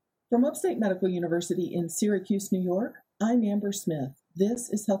From Upstate Medical University in Syracuse, New York, I'm Amber Smith. This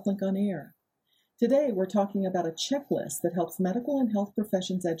is HealthLink on Air. Today, we're talking about a checklist that helps medical and health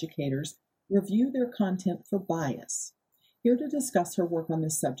professions educators review their content for bias. Here to discuss her work on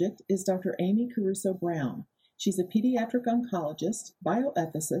this subject is Dr. Amy Caruso Brown. She's a pediatric oncologist,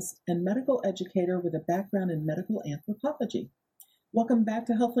 bioethicist, and medical educator with a background in medical anthropology. Welcome back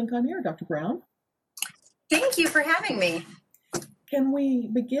to HealthLink on Air, Dr. Brown. Thank you for having me. Can we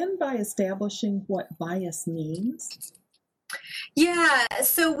begin by establishing what bias means? Yeah,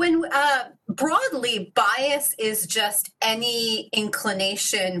 so when broadly, bias is just any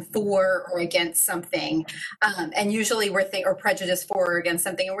inclination for or against something, and usually or prejudice for or against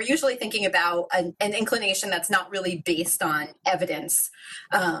something, and we're usually thinking about an inclination that's not really based on evidence,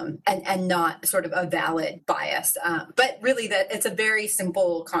 and not sort of a valid bias, but really that it's a very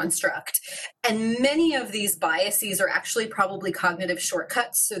simple construct. And many of these biases are actually probably cognitive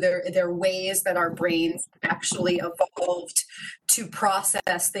shortcuts, so they're ways that our brains actually evolved to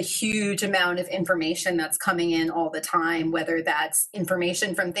process the huge amount of information that's coming in all the time, whether that's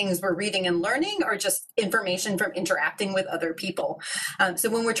information from things we're reading and learning or just information from interacting with other people. So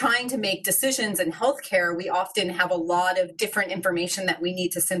when we're trying to make decisions in healthcare, we often have a lot of different information that we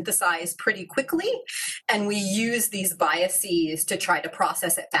need to synthesize pretty quickly, and we use these biases to try to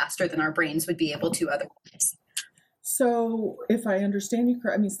process it faster than our brains would be able to otherwise. So if I understand you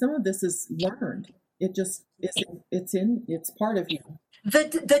correctly, some of this is learned. It's part of you.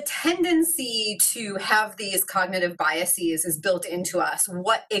 The tendency to have these cognitive biases is built into us.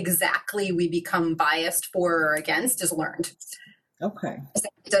 What exactly we become biased for or against is learned. Okay.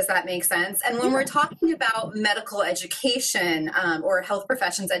 Does that make sense? And when we're talking about medical education or health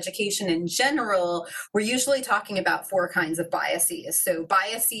professions education in general, we're usually talking about four kinds of biases. So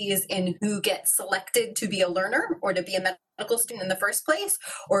biases in who gets selected to be a learner or to be a medical student in the first place,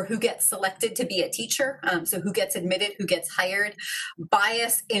 or who gets selected to be a teacher, so who gets admitted, who gets hired.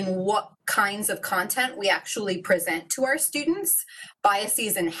 Bias in what kinds of content we actually present to our students.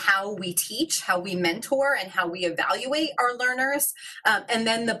 Biases in how we teach, how we mentor, and how we evaluate our learners. And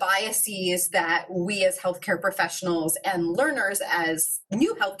then the biases that we as healthcare professionals and learners as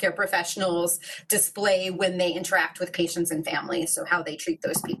new healthcare professionals display when they interact with patients and families, so how they treat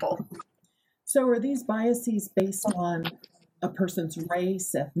those people. So are these biases based on a person's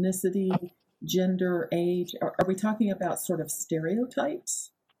race, ethnicity, gender, age? Are we talking about sort of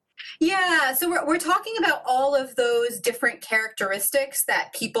stereotypes? Yeah, so we're talking about all of those different characteristics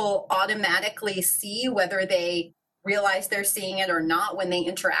that people automatically see, whether they realize they're seeing it or not when they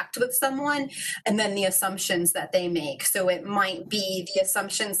interact with someone, and then the assumptions that they make. So it might be the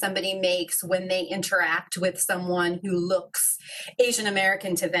assumption somebody makes when they interact with someone who looks Asian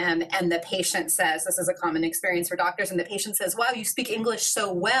American to them, and the patient says, this is a common experience for doctors, and the patient says, wow, you speak English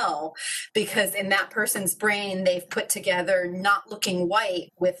so well, because in that person's brain, they've put together not looking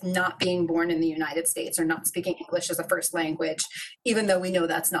white with not being born in the United States or not speaking English as a first language, even though we know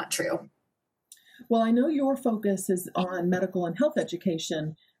that's not true. Well, I know your focus is on medical and health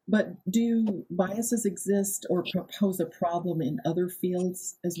education, but do biases exist or pose a problem in other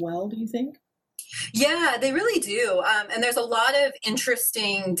fields as well, do you think? Yeah, they really do. And there's a lot of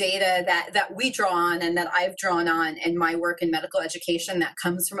interesting data that we draw on and that I've drawn on in my work in medical education that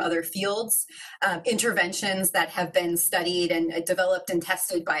comes from other fields, interventions that have been studied and developed and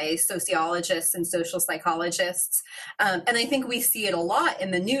tested by sociologists and social psychologists. And I think we see it a lot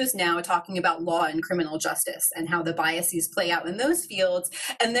in the news now talking about law and criminal justice and how the biases play out in those fields.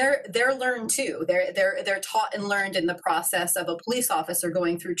 And they're learned too. They're taught and learned in the process of a police officer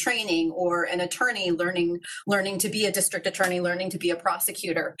going through training or an attorney learning to be a district attorney, learning to be a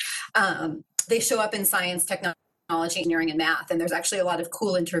prosecutor. They show up in science, technology, engineering, and math. And there's actually a lot of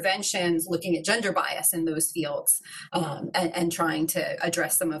cool interventions looking at gender bias in those fields, and trying to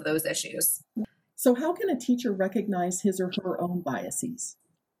address some of those issues. So how can a teacher recognize his or her own biases?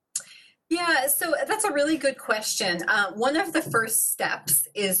 Yeah, so that's a really good question. One of the first steps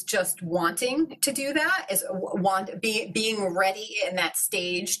is just wanting to do that, is being ready in that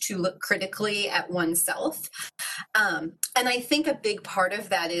stage to look critically at oneself. And I think a big part of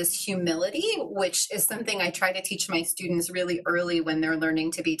that is humility, which is something I try to teach my students really early when they're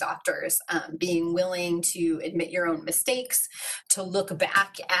learning to be doctors. Being willing to admit your own mistakes, to look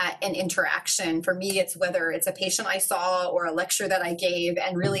back at an interaction. For me, it's whether it's a patient I saw or a lecture that I gave,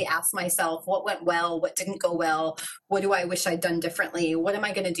 and really ask myself, what went well, what didn't go well, what do I wish I'd done differently, what am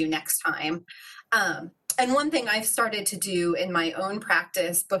I going to do next time? And one thing I've started to do in my own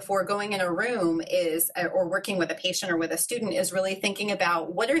practice before going in a room is, or working with a patient or with a student, is really thinking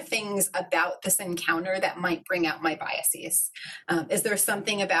about what are things about this encounter that might bring out my biases. Is there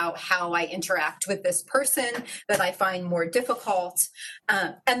something about how I interact with this person that I find more difficult?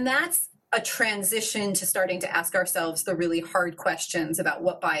 And that's a transition to starting to ask ourselves the really hard questions about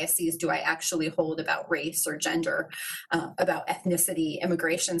what biases do I actually hold about race or gender, about ethnicity,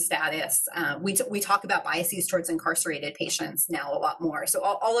 immigration status. We talk about biases towards incarcerated patients now a lot more. So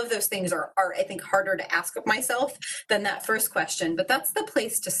all of those things are, I think, harder to ask of myself than that first question, but that's the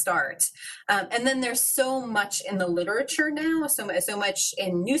place to start. And then there's so much in the literature now, so much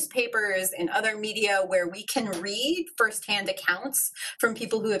in newspapers and other media where we can read firsthand accounts from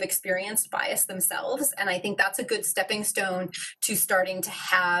people who have experienced bias themselves. And I think that's a good stepping stone to starting to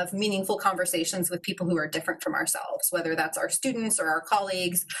have meaningful conversations with people who are different from ourselves, whether that's our students or our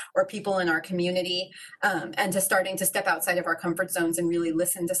colleagues or people in our community, and to starting to step outside of our comfort zones and really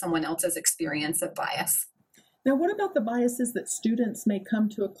listen to someone else's experience of bias. Now, what about the biases that students may come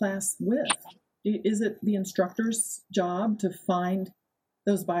to a class with? Is it the instructor's job to find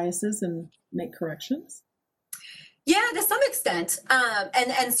those biases and make corrections? Yeah, to some extent.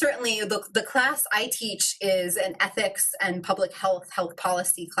 And certainly the class I teach is an ethics and public health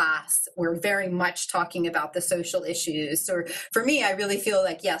policy class. We're very much talking about the social issues. So for me, I really feel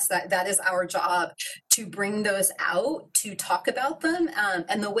like, yes, that is our job to bring those out, to talk about them.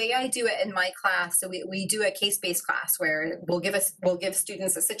 And the way I do it in my class, so we do a case-based class where we'll give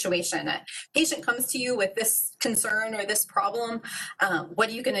students a situation. A patient comes to you with this concern or this problem. What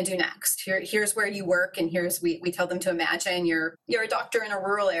are you going to do next? Here's where you work, and we tell them to imagine you're a doctor in a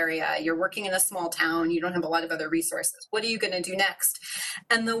rural area, you're working in a small town, you don't have a lot of other resources. What are you going to do next?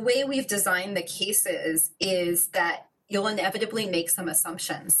 And the way we've designed the cases is that you'll inevitably make some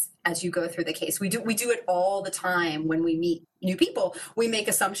assumptions as you go through the case. We do it all the time when we meet new people. We make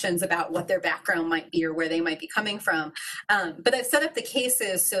assumptions about what their background might be or where they might be coming from. But I've set up the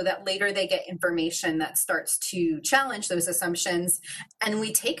cases so that later they get information that starts to challenge those assumptions. And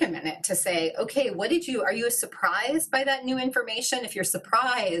we take a minute to say, okay, are you surprised by that new information? If you're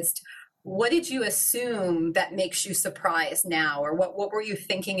surprised, what did you assume that makes you surprised now? Or what were you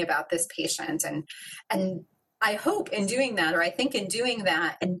thinking about this patient? And I hope in doing that, or I think in doing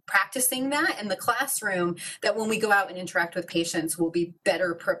that and practicing that in the classroom, that when we go out and interact with patients, we'll be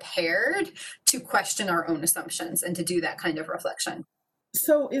better prepared to question our own assumptions and to do that kind of reflection.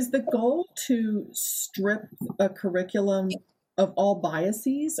 So is the goal to strip a curriculum of all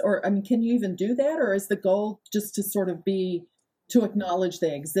biases? Or, I mean, can you even do that? Or is the goal just to sort of to acknowledge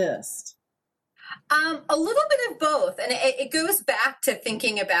they exist? A little bit of both. And it goes back to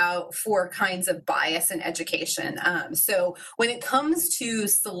thinking about 4 kinds of bias in education. So when it comes to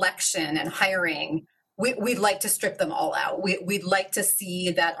selection and hiring, we'd like to strip them all out. We'd like to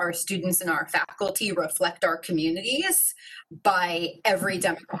see that our students and our faculty reflect our communities by every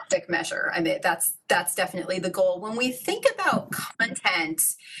demographic measure. I mean, that's definitely the goal. When we think about content,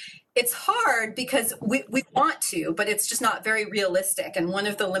 it's hard because we want to, but it's just not very realistic. And one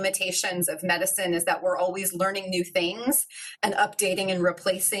of the limitations of medicine is that we're always learning new things and updating and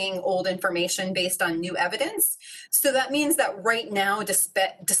replacing old information based on new evidence. So that means that right now,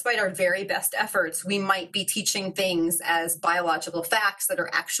 despite our very best efforts, we might be teaching things as biological facts that are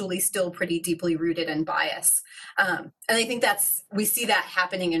actually still pretty deeply rooted in bias. And I think we see that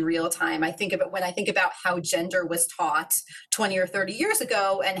happening in real time. When I think about how gender was taught 20 or 30 years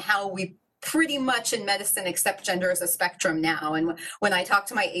ago and how we pretty much in medicine accept gender as a spectrum now. And when I talk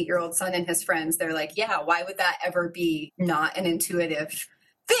to my 8-year-old son and his friends, they're like, yeah, why would that ever be not an intuitive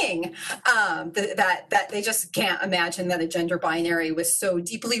thing? That they just can't imagine that a gender binary was so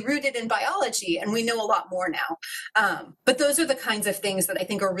deeply rooted in biology, and we know a lot more now. But those are the kinds of things that I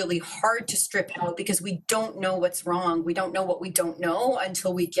think are really hard to strip out because we don't know what's wrong. We don't know what we don't know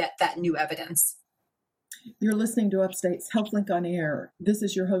until we get that new evidence. You're listening to Upstate's HealthLink on Air. This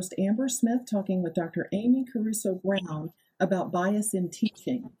is your host, Amber Smith, talking with Dr. Amy Caruso Brown about bias in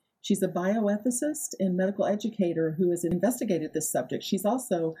teaching. She's a bioethicist and medical educator who has investigated this subject. She's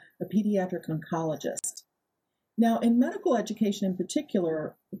also a pediatric oncologist. Now, in medical education in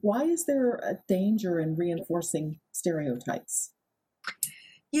particular, why is there a danger in reinforcing stereotypes?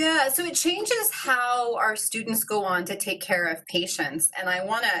 Yeah, so it changes how our students go on to take care of patients. And I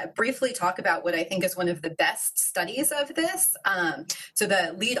want to briefly talk about what I think is one of the best studies of this. So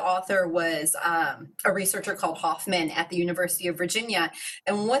the lead author was a researcher called Hoffman at the University of Virginia.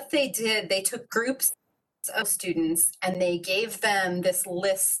 And what they did, they took groups of students, and they gave them this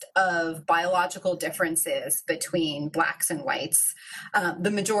list of biological differences between blacks and whites,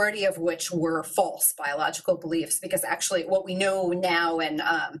 the majority of which were false biological beliefs, because actually what we know now and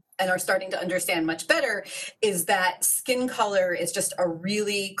are starting to understand much better is that skin color is just a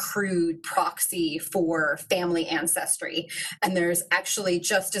really crude proxy for family ancestry. And there's actually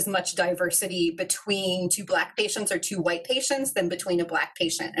just as much diversity between two black patients or two white patients than between a black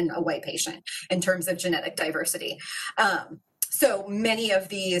patient and a white patient in terms of genetic diversity. So many of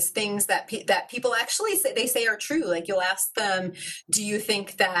these things that people actually say are true. Like, you'll ask them, do you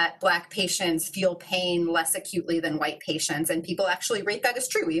think that black patients feel pain less acutely than white patients? And people actually rate that as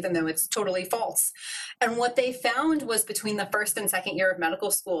true, even though it's totally false. And what they found was between the first and second year of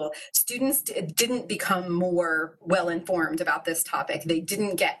medical school, students didn't become more well-informed about this topic. They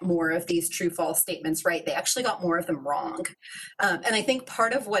didn't get more of these true-false statements right. They actually got more of them wrong. And I think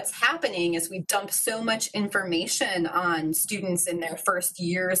part of what's happening is we dump so much information on students in their first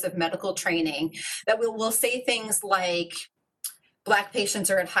years of medical training that we'll say things like, Black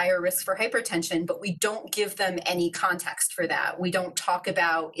patients are at higher risk for hypertension, but we don't give them any context for that. We don't talk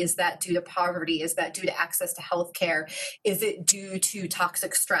about, is that due to poverty? Is that due to access to healthcare? Is it due to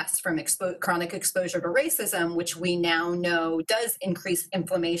toxic stress from chronic exposure to racism, which we now know does increase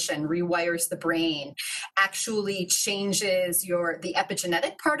inflammation, rewires the brain, actually changes the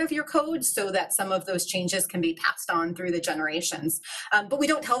epigenetic part of your code so that some of those changes can be passed on through the generations. But we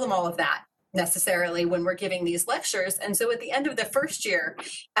don't tell them all of that necessarily when we're giving these lectures. And so at the end of the first year,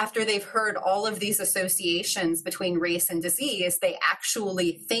 after they've heard all of these associations between race and disease, they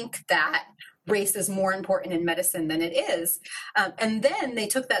actually think that race is more important in medicine than it is. And then they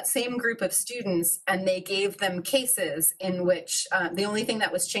took that same group of students and they gave them cases in which the only thing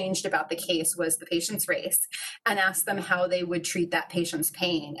that was changed about the case was the patient's race, and asked them how they would treat that patient's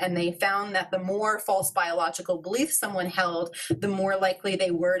pain. And they found that the more false biological beliefs someone held, the more likely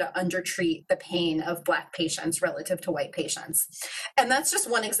they were to undertreat the pain of Black patients relative to white patients. And that's just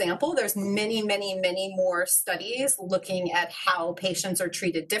one example. There's many, many, many more studies looking at how patients are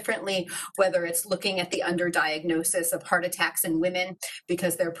treated differently, whether it's looking at the underdiagnosis of heart attacks in women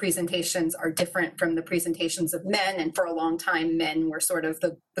because their presentations are different from the presentations of men. And for a long time, men were sort of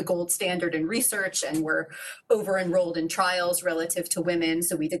the gold standard in research and were over-enrolled in trials relative to women.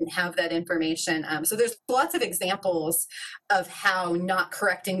 So we didn't have that information. So there's lots of examples of how not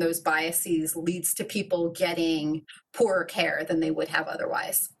correcting those biases leads to people getting poorer care than they would have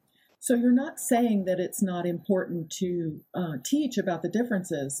otherwise. So you're not saying that it's not important to teach about the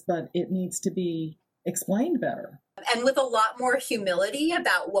differences, but it needs to be explained better. And with a lot more humility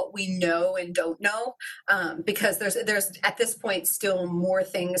about what we know and don't know, because there's at this point still more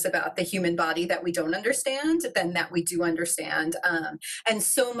things about the human body that we don't understand than that we do understand, and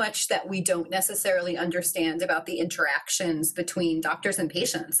so much that we don't necessarily understand about the interactions between doctors and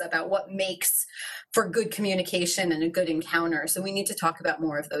patients, about what makes for good communication and a good encounter. So we need to talk about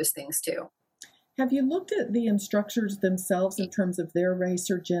more of those things too. Have you looked at the instructors themselves in terms of their race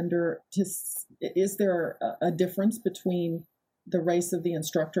or gender? Is there a difference between the race of the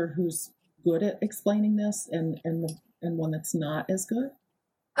instructor who's good at explaining this and one that's not as good?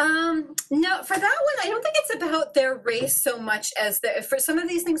 No, for that one, I don't think it's about their race so much as for some of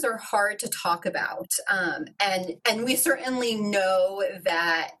these things are hard to talk about. And we certainly know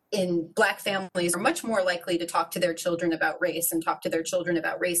that in Black families are much more likely to talk to their children about race and talk to their children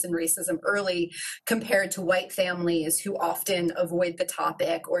about race and racism early compared to white families who often avoid the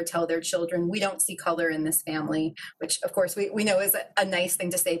topic or tell their children, we don't see color in this family, which of course we know is a nice thing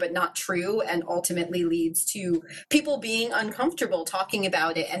to say, but not true, and ultimately leads to people being uncomfortable talking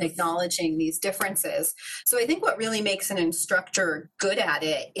about it and acknowledging these differences. So I think what really makes an instructor good at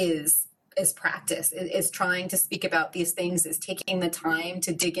it is practice, is trying to speak about these things, is taking the time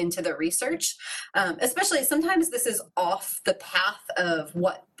to dig into the research, especially sometimes this is off the path of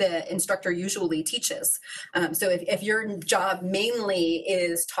what the instructor usually teaches. So if your job mainly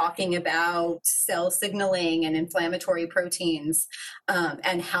is talking about cell signaling and inflammatory proteins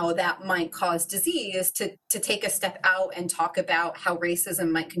and how that might cause disease, to take a step out and talk about how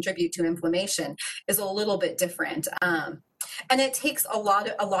racism might contribute to inflammation is a little bit different. And it takes a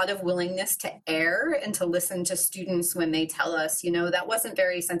lot of willingness to err and to listen to students when they tell us, that wasn't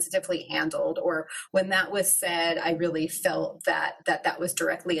very sensitively handled, or when that was said, I really felt that was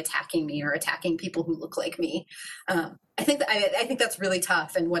directly attacking me or attacking people who look like me. I think that's really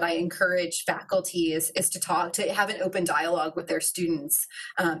tough. And what I encourage faculty is to have an open dialogue with their students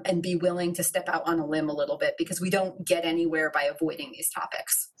and be willing to step out on a limb a little bit, because we don't get anywhere by avoiding these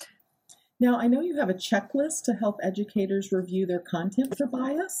topics. Now, I know you have a checklist to help educators review their content for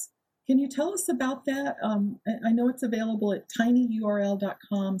bias. Can you tell us about that? I know it's available at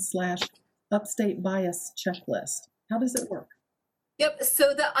tinyurl.com/upstate bias checklist. How does it work? Yep.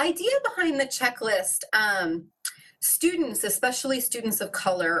 So the idea behind the checklist, students, especially students of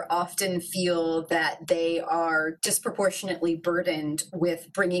color, often feel that they are disproportionately burdened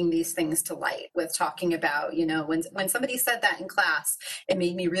with bringing these things to light, with talking about, when somebody said that in class, it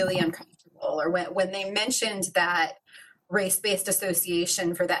made me really uncomfortable, or when they mentioned that race-based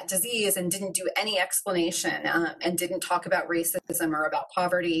association for that disease and didn't do any explanation and didn't talk about racism or about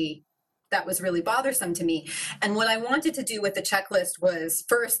poverty. That was really bothersome to me. And what I wanted to do with the checklist was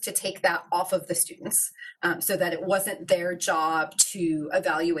first to take that off of the students so that it wasn't their job to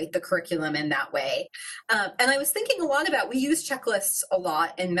evaluate the curriculum in that way. And I was thinking a lot about, we use checklists a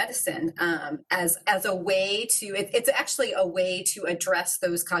lot in medicine as a way to, it's actually a way to address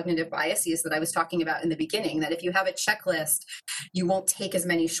those cognitive biases that I was talking about in the beginning, that if you have a checklist, you won't take as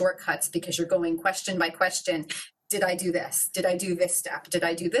many shortcuts because you're going question by question. Did I do this? Did I do this step? Did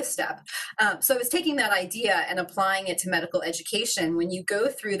I do this step? So I was taking that idea and applying it to medical education. When you go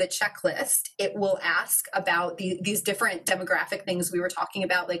through the checklist, it will ask about these different demographic things we were talking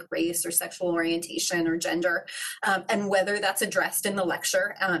about, like race or sexual orientation or gender, and whether that's addressed in the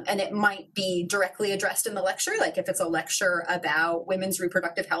lecture. And it might be directly addressed in the lecture, like if it's a lecture about women's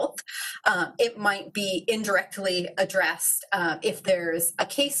reproductive health. It might be indirectly addressed if there's a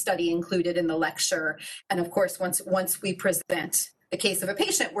case study included in the lecture. And of course, once we present the case of a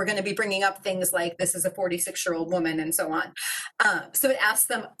patient, we're going to be bringing up things like, this is a 46-year-old woman, and so on. So it asks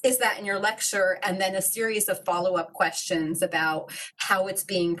them, is that in your lecture? And then a series of follow-up questions about how it's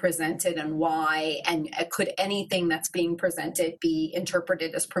being presented and why, and could anything that's being presented be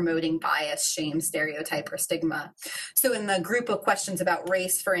interpreted as promoting bias, shame, stereotype, or stigma? So in the group of questions about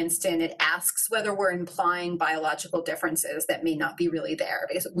race, for instance, it asks whether we're implying biological differences that may not be really there.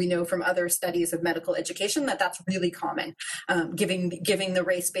 Because we know from other studies of medical education that that's really common, giving the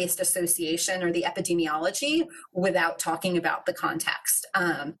race-based association or the epidemiology without talking about the context.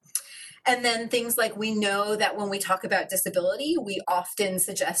 And then things like, we know that when we talk about disability, we often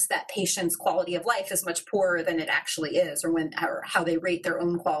suggest that patients' quality of life is much poorer than it actually is, or how they rate their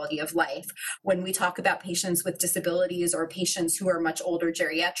own quality of life. When we talk about patients with disabilities or patients who are much older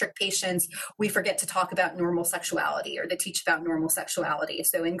geriatric patients, we forget to talk about normal sexuality or to teach about normal sexuality.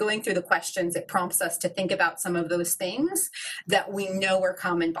 So in going through the questions, it prompts us to think about some of those things that we know are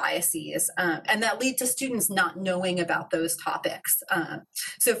common biases and that lead to students not knowing about those topics.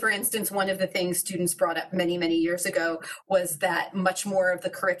 So for instance, one of the things students brought up many, many years ago was that much more of the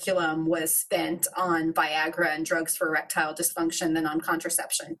curriculum was spent on Viagra and drugs for erectile dysfunction than on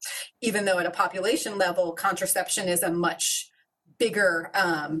contraception, even though at a population level, contraception is a much bigger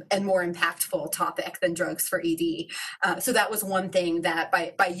and more impactful topic than drugs for ED. So that was one thing that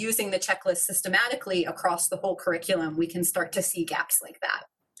by using the checklist systematically across the whole curriculum, we can start to see gaps like that.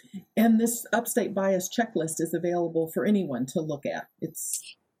 And this Upstate Bias checklist is available for anyone to look at.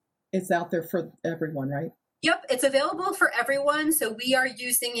 It's out there for everyone, right? Yep, it's available for everyone. So we are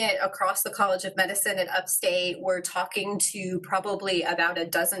using it across the College of Medicine at Upstate. We're talking to probably about a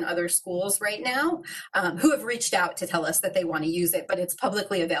dozen other schools right now who have reached out to tell us that they want to use it, but it's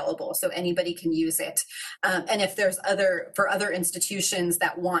publicly available, so anybody can use it. And if there's for other institutions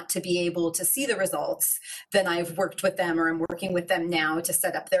that want to be able to see the results, then I've worked with them, or I'm working with them now to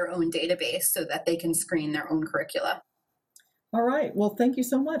set up their own database so that they can screen their own curricula. All right. Well, thank you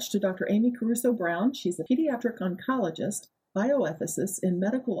so much to Dr. Amy Caruso Brown. She's a pediatric oncologist, bioethicist, and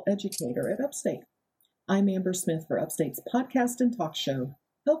medical educator at Upstate. I'm Amber Smith for Upstate's podcast and talk show,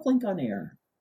 HealthLink on Air.